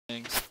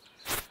things.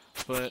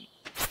 But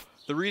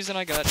the reason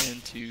I got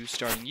into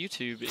starting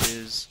YouTube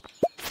is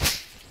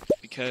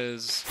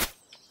because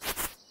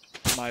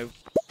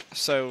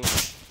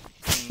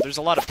there's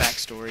a lot of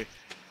backstory.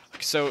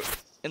 So,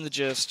 in the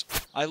gist,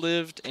 I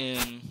lived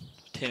in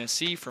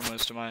Tennessee for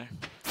most of my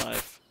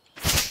life,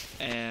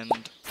 and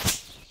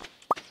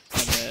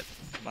I met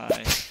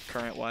my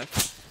current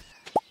wife.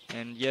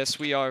 And yes,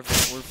 we're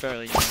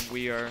fairly young.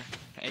 We are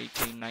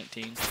 18,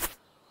 19.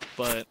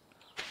 But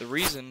the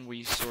reason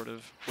we sort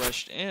of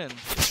rushed in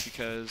is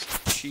because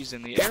she's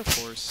in the Air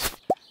Force,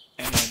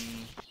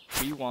 and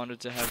we wanted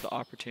to have the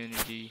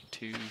opportunity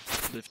to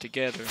live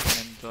together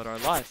and build our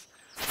life.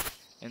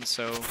 And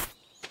so,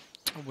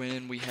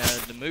 when we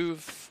had to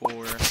move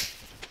for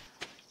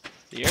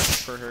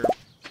her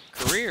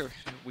career,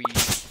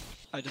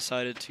 I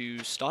decided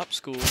to stop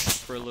school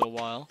for a little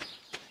while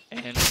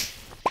and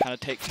kind of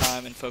take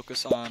time and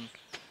focus on,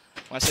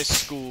 when I say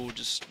school,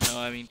 just,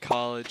 I mean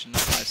college and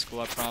not high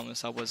school. I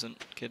promise I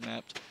wasn't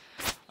kidnapped.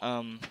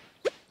 But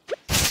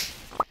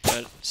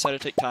decided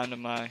to take time to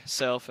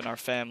myself and our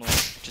family,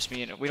 just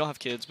me and, we don't have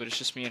kids, but it's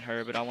just me and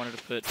her, but I wanted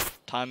to put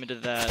time into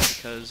that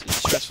because it's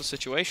a stressful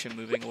situation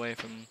moving away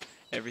from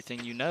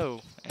everything you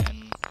know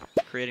and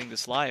creating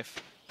this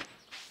life.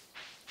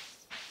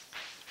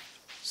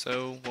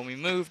 So when we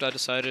moved, I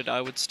decided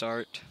I would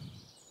start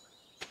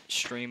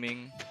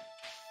streaming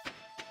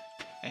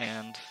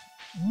and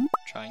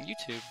trying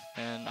YouTube,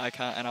 and I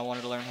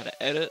wanted to learn how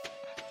to edit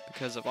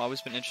because I've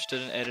always been interested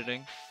in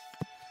editing,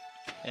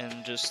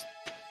 and just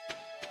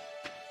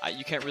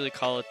you can't really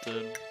call it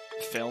the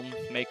film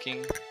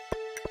making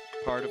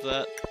part of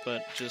that,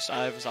 but just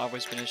I've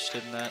always been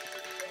interested in that.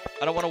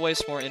 I don't want to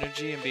waste more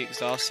energy and be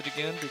exhausted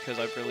again because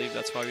I believe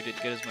that's why we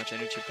didn't get as much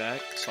energy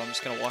back. So I'm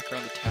just gonna walk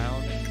around the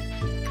town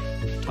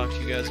and talk to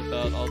you guys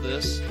about all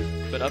this.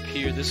 But up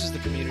here, this is the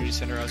community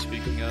center I was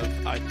speaking of.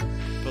 I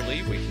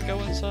believe we can go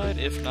inside.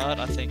 If not,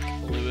 I think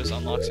Lewis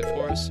unlocks it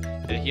for us.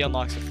 Yeah, he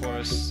unlocks it for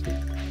us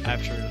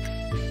after,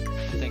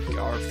 I think,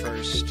 our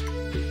first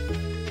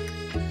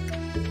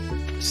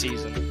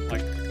season.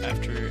 Like,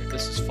 after,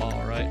 this is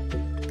fall, right?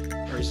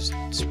 Or is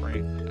this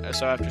spring?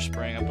 So after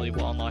spring, I believe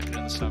we'll unlock it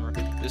in the summer.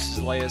 This is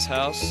Leia's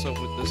house, so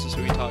this is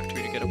who we talked to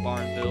get a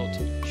barn built.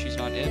 She's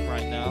not in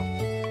right now.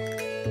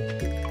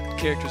 The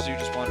characters do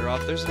just wander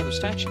off. There's another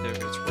statue there,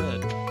 but it's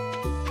red.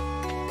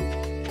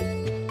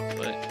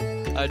 But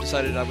I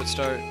decided I would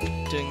start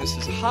doing this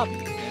as a hobby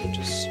and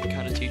just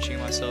kind of teaching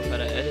myself how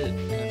to edit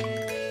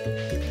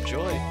and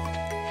enjoy.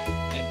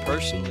 And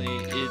personally,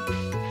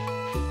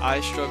 I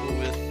struggle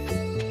with,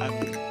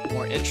 I'm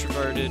more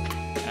introverted,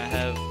 I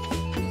have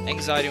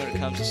anxiety when it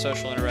comes to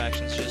social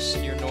interactions, just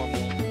your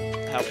normal,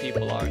 how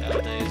people are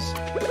nowadays.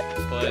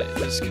 But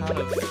this kind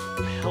of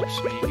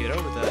helps me get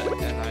over that,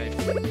 and I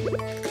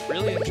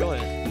really enjoy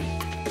it.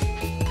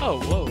 Oh,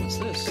 whoa, what's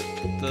this?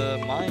 The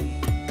mine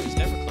is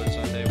never closed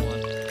on day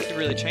one. It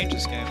really changed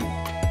this game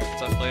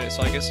since I played it,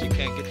 so I guess you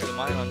can't get to the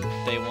mine on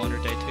day 1 or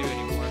day 2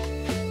 anymore.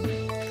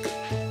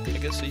 I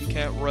guess so you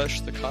can't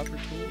rush the copper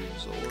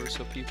tools, or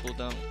so people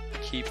don't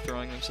keep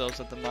throwing themselves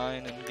at the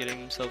mine and getting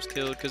themselves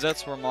killed, because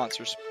that's where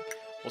monsters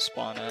will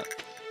spawn at.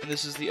 And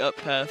this is the up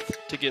path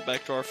to get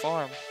back to our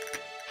farm.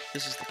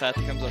 This is the path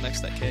that comes out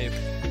next to that cave.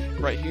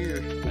 Right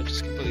here, I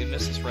just completely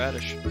missed this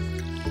radish.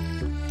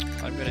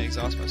 I'm gonna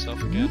exhaust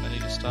myself again. I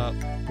need to stop.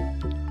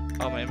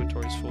 Oh, my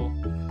inventory's full.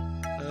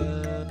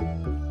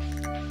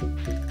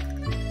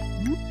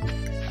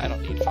 I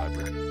don't need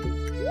fiber.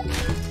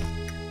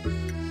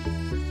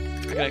 I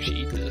can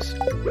actually eat this.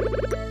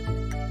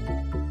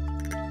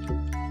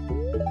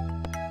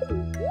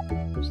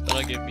 So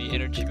that'll give me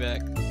energy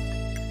back.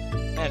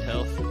 And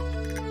health.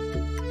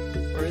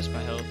 Where is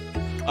my health?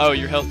 Oh,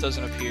 your health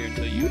doesn't appear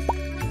until you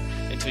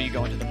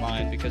go into the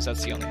mine, because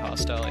that's the only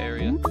hostile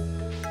area.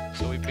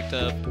 So we picked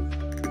up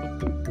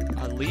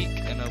a leek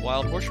and a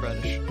wild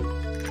horseradish.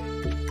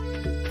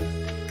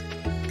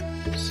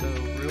 So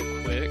real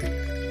quick,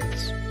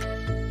 let's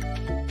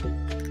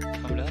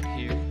come down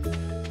here.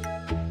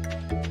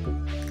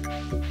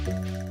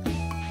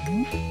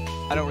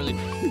 I don't really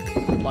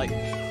like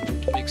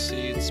big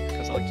seeds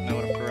because I like to know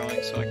what I'm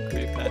growing so I can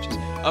create patches.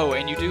 Oh,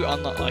 and you do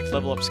unlock, like,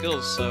 level up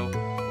skills, so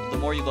the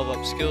more you level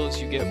up skills,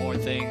 you get more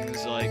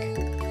things, like,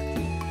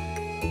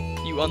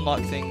 you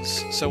unlock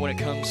things, so when it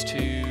comes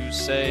to,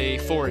 say,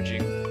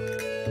 foraging,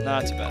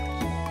 not too bad.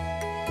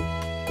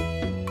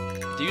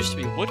 There used to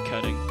be wood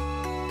cutting.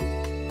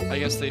 I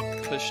guess they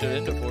pushed it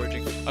into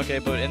foraging. Okay,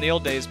 but in the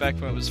old days, back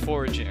when it was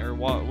foraging, or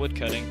wood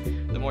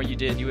cutting, the more you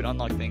did, you would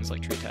unlock things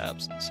like tree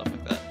tabs and stuff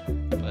like that.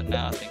 But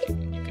now I think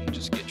you can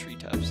just get tree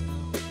tabs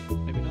now.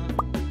 Maybe not.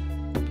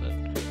 But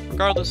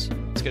regardless,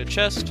 let's get a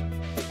chest.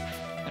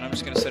 And I'm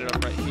just going to set it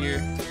up right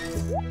here.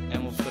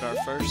 And we'll put our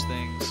first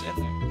things in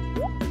there.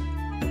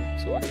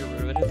 So we'll get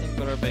rid of anything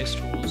but our base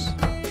tools.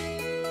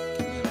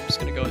 And I'm just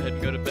going to go ahead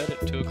and go to bed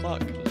at 2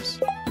 o'clock. Because...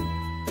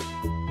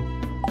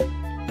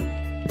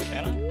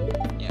 can I?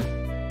 Yeah.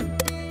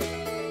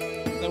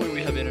 That way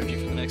we have energy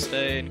for the next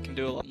day and can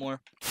do a lot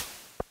more.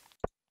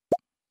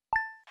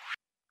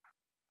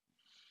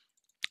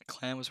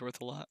 plan was worth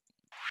a lot.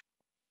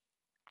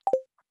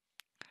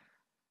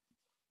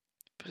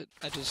 But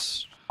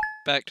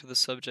back to the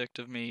subject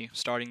of me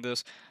starting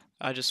this,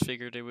 I just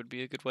figured it would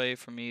be a good way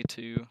for me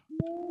to...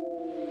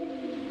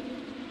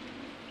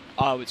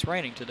 Oh, it's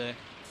raining today.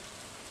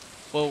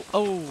 Well,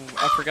 oh,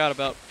 I forgot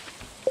about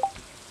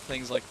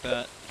things like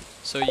that.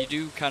 So you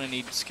do kind of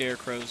need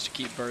scarecrows to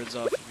keep birds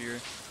off of your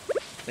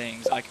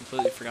things. I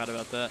completely forgot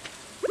about that.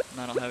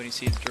 And I don't have any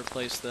seeds to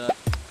replace that.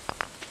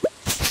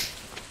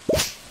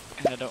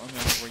 And I don't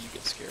remember where you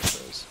get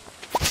scarecrows.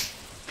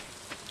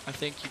 I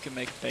think you can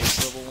make base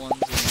level ones,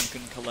 and then you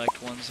can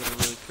collect ones that are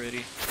really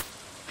pretty.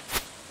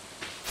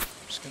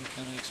 I'm just gonna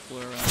kind of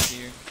explore around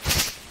here.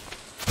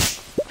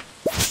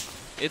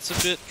 It's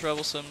a bit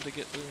troublesome to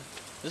get through.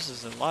 This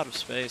is a lot of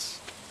space.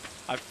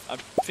 I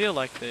feel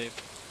like they've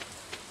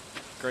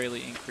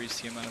greatly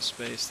increased the amount of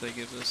space they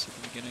give us at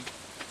the beginning.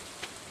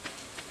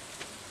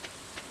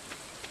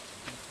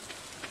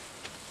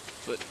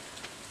 But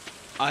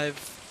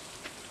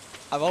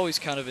I've always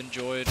kind of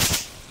enjoyed,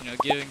 you know,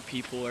 giving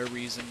people a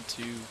reason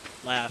to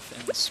laugh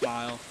and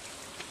smile.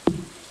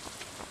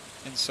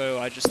 And so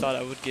I just thought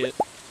I would get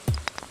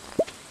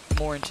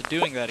more into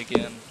doing that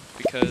again,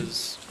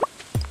 because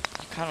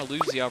you kind of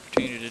lose the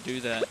opportunity to do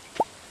that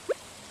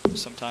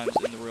sometimes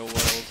in the real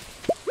world.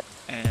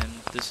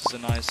 And this is a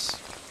nice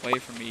way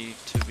for me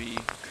to be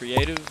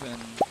creative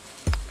and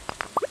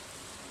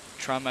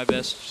try my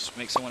best to just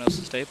make someone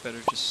else's day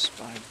better just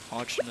by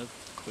watching a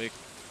quick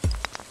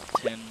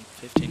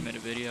 10-15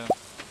 minute video.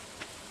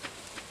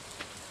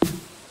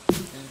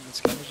 And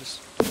that's kind of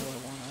just all I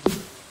want out of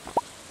it.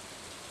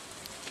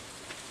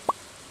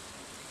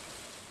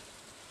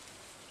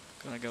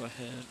 Gonna go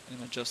ahead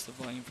and adjust the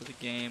volume for the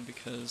game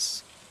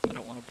because I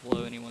don't want to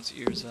blow anyone's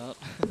ears out.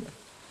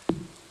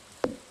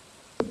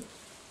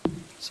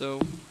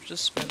 So,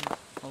 just spend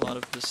a lot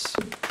of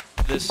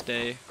this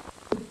day,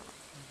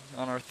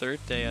 on our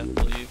third day I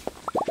believe,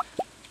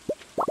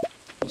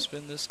 we'll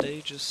spend this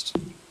day just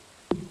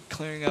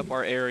clearing up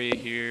our area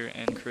here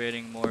and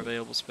creating more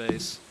available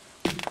space.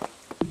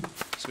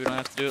 So we don't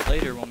have to do it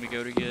later when we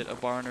go to get a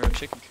barn or a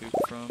chicken coop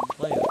from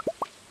Leia.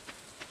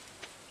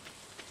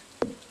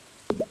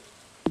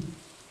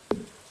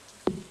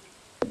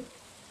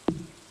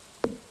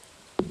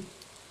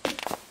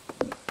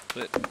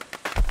 But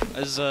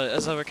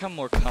as I become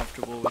more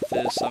comfortable with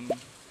this,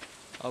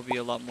 I'll be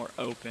a lot more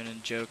open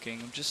and joking.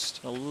 I'm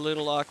just a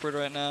little awkward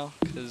right now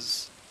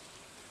because,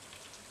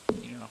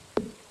 you know,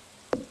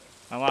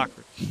 I'm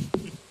awkward.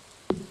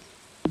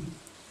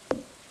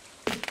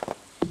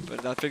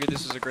 But I figured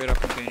this was a great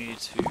opportunity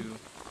to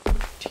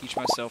teach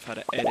myself how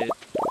to edit,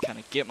 kind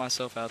of get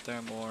myself out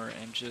there more,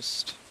 and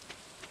just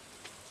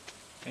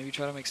maybe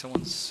try to make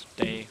someone's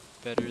day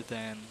better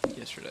than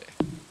yesterday.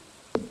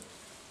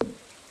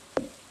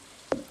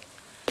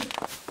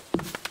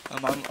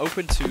 I'm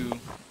open to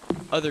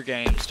other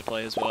games to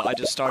play as well. I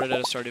just started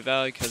at a Stardew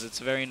Valley because it's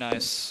a very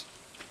nice,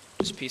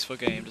 just peaceful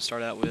game to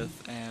start out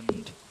with,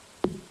 and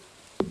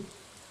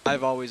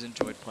I've always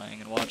enjoyed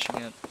playing and watching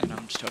it, and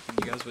I'm just hoping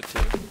you guys would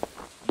too.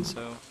 And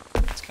so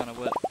that's kind of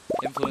what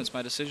influenced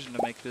my decision to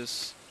make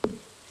this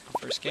the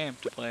first game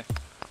to play.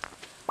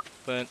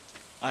 But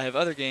I have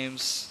other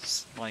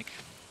games, like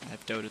I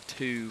have Dota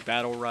 2,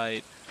 Battle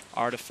Right,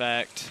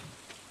 Artifact,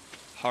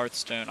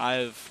 Hearthstone. I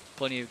have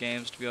plenty of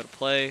games to be able to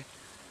play.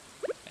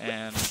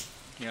 And,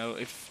 you know,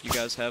 if you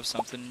guys have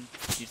something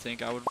you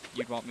think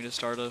you'd want me to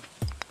start a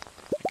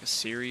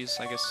series,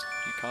 I guess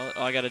you'd call it.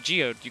 Oh, I got a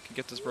geode. You can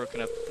get this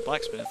broken up at the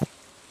blacksmith,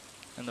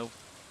 and there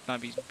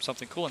might be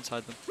something cool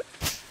inside them.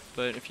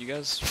 But if you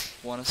guys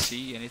want to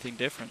see anything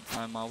different,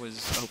 I'm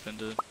always open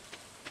to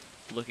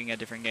looking at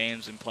different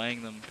games and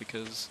playing them,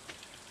 because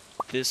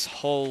this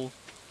whole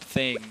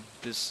thing,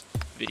 this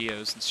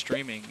videos and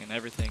streaming and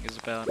everything, is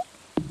about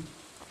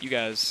you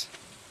guys.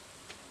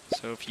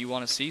 So if you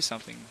want to see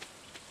something,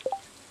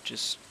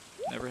 just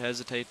never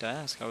hesitate to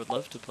ask. I would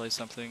love to play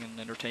something and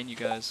entertain you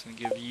guys and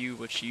give you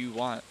what you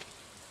want,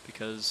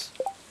 because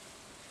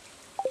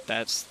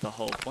that's the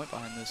whole point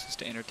behind this, is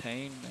to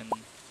entertain and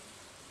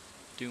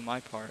do my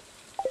part.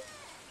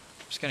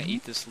 I'm just gonna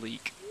eat this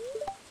leek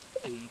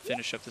and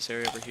finish up this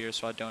area over here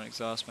so I don't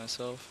exhaust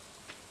myself.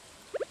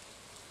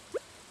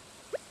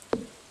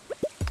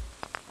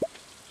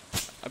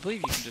 I believe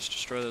you can just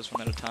destroy those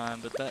one at a time,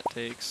 but that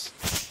takes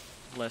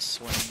less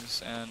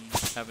swings and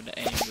having to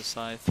aim the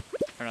scythe.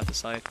 Or not the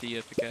scythe,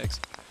 the pickaxe.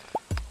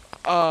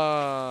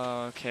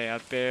 Oh, okay, I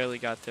barely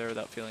got there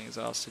without feeling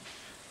exhausted.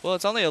 Well,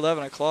 it's only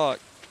 11 o'clock.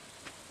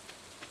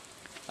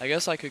 I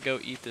guess I could go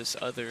eat this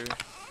other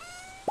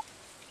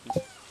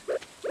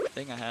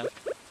thing I have.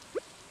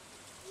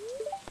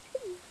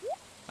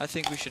 I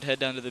think we should head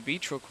down to the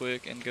beach real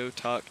quick and go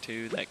talk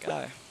to that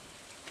guy.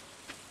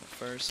 But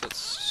first, let's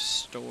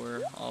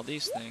store all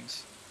these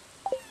things,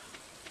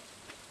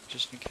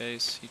 just in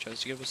case he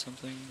tries to give us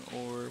something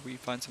or we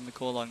find something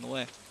cool along the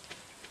way.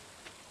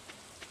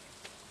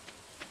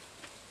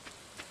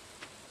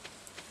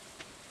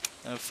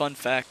 Fun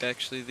fact,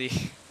 actually, the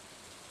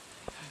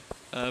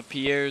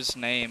Pierre's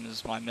name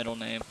is my middle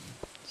name,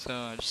 So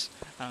I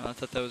don't know, I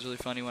thought that was really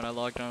funny when I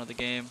logged onto the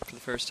game for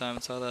the first time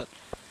and saw that.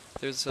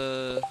 There's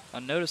a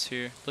notice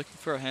here, looking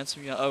for a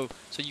handsome young, oh,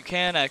 so you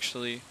can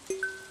actually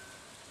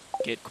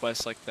get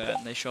quests like that,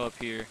 and they show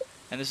up here.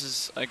 And this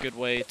is a good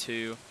way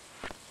to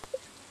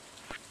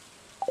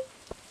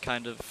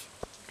kind of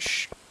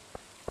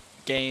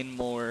gain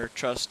more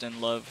trust and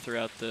love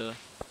throughout the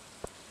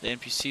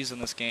NPCs in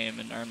this game,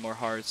 and earn more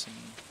hearts and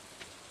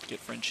get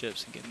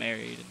friendships and get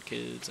married and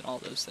kids and all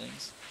those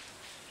things.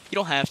 You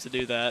don't have to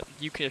do that.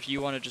 You can, if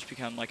you want to just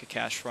become like a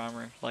cash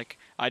farmer, like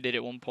I did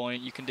at one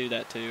point, you can do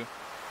that too.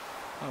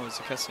 Oh, it's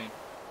a cutscene.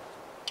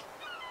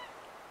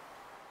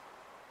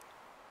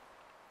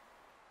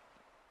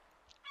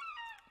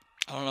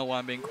 I don't know why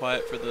I'm being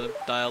quiet for the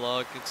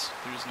dialogue.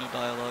 There's no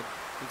dialogue.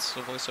 It's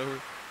a voiceover.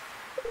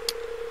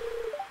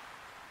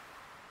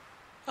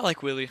 I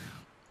like Willie.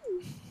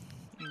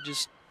 He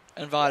just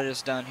invited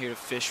us down here to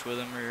fish with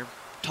him or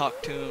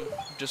talk to him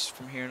just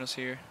from hearing us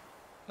here,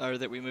 or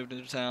that we moved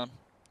into town.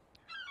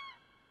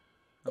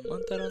 A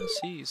month out on the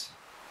seas.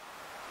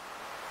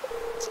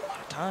 That's a lot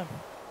of time.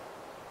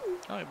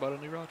 Oh, he bought a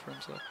new rod for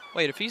himself.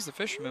 Wait, if he's the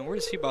fisherman, where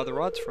does he buy the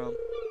rods from?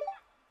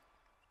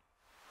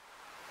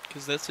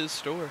 Because that's his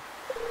store.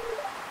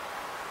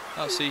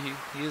 Oh, see,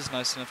 he is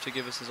nice enough to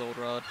give us his old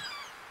rod.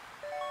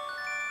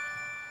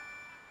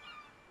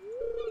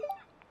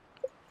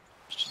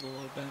 It's just a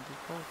little bamboo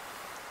pole.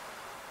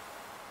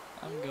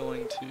 I'm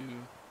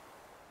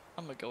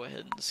gonna go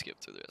ahead and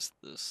skip through the rest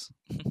of this.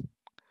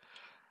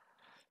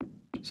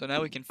 So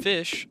now we can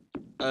fish.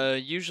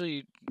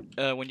 Usually,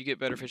 when you get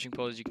better fishing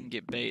poles, you can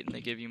get bait and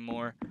they give you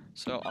more.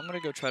 So I'm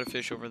gonna go try to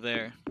fish over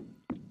there.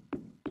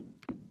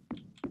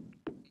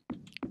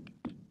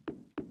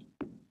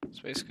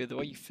 So basically, the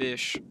way you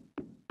fish,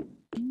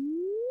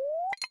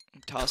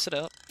 you toss it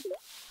up,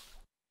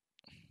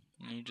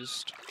 and you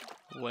just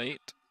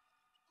wait.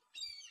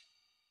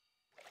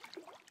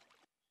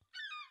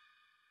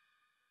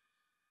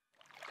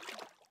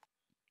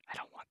 I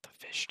don't want the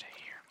fish to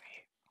hear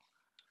me.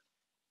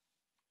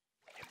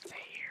 If they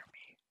hear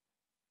me.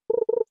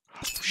 Oh,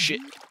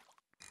 shit.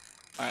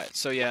 Alright,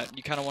 so yeah,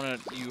 you kind of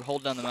want to, you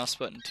hold down the mouse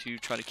button to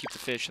try to keep the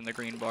fish in the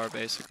green bar,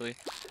 basically.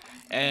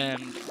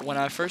 And when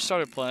I first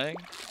started playing,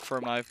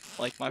 for my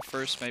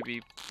first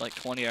maybe like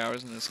 20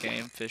 hours in this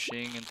game,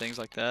 fishing and things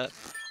like that,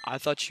 I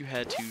thought you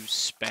had to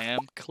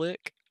spam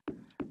click,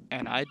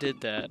 and I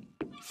did that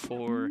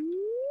for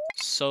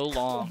so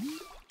long.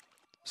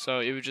 So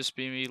it would just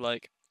be me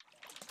like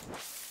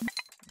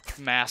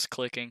mass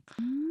clicking.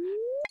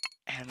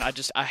 And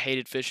I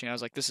hated fishing. I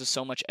was like, this is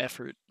so much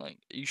effort. Like,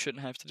 you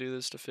shouldn't have to do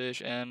this to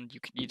fish, and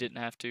you didn't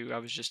have to. I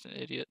was just an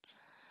idiot.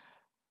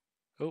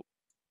 Oh.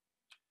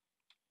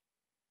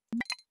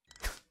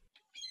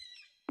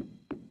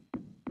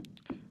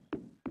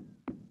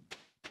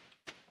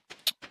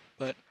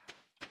 But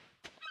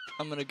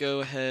I'm gonna go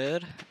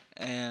ahead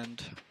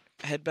and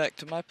head back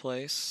to my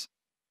place,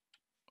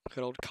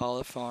 good old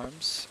Kala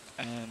Farms,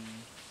 and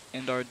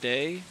end our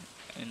day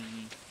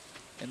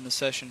in the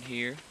session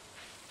here.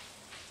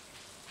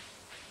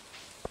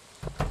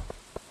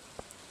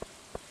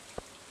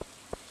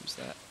 Who's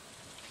that?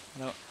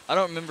 I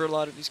don't remember a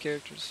lot of these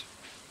characters.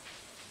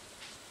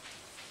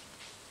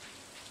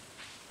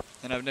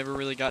 And I've never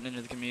really gotten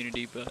into the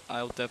community, but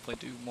I'll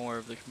definitely do more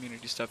of the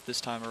community stuff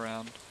this time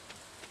around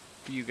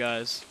for you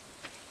guys,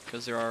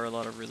 because there are a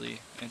lot of really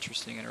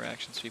interesting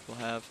interactions people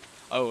have.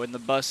 Oh, and the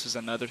bus is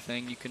another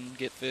thing you can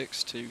get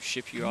fixed to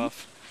ship you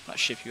off. Not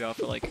ship you off,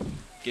 but like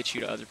get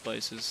you to other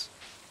places.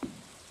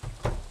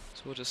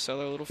 So we'll just sell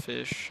our little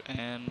fish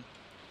and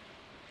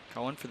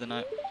go in for the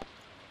night.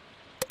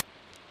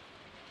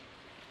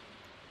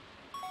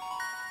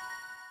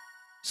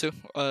 So,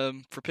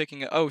 for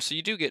picking oh, so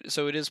you do get,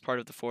 so it is part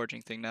of the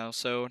foraging thing now.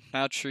 So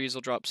now trees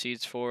will drop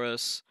seeds for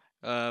us.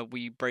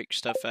 We break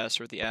stuff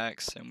faster with the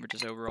axe, and we're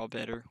just overall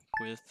better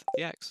with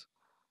the axe.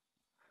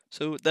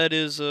 So that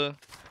is,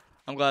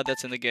 I'm glad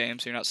that's in the game,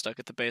 so you're not stuck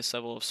at the base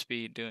level of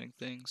speed doing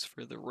things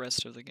for the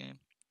rest of the game.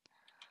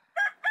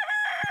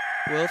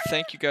 Well,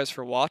 thank you guys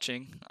for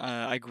watching.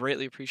 I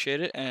greatly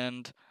appreciate it,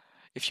 and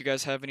if you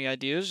guys have any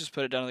ideas, just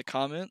put it down in the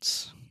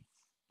comments.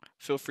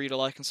 Feel free to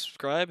like and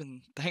subscribe,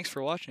 and thanks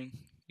for watching.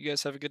 You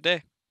guys have a good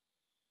day.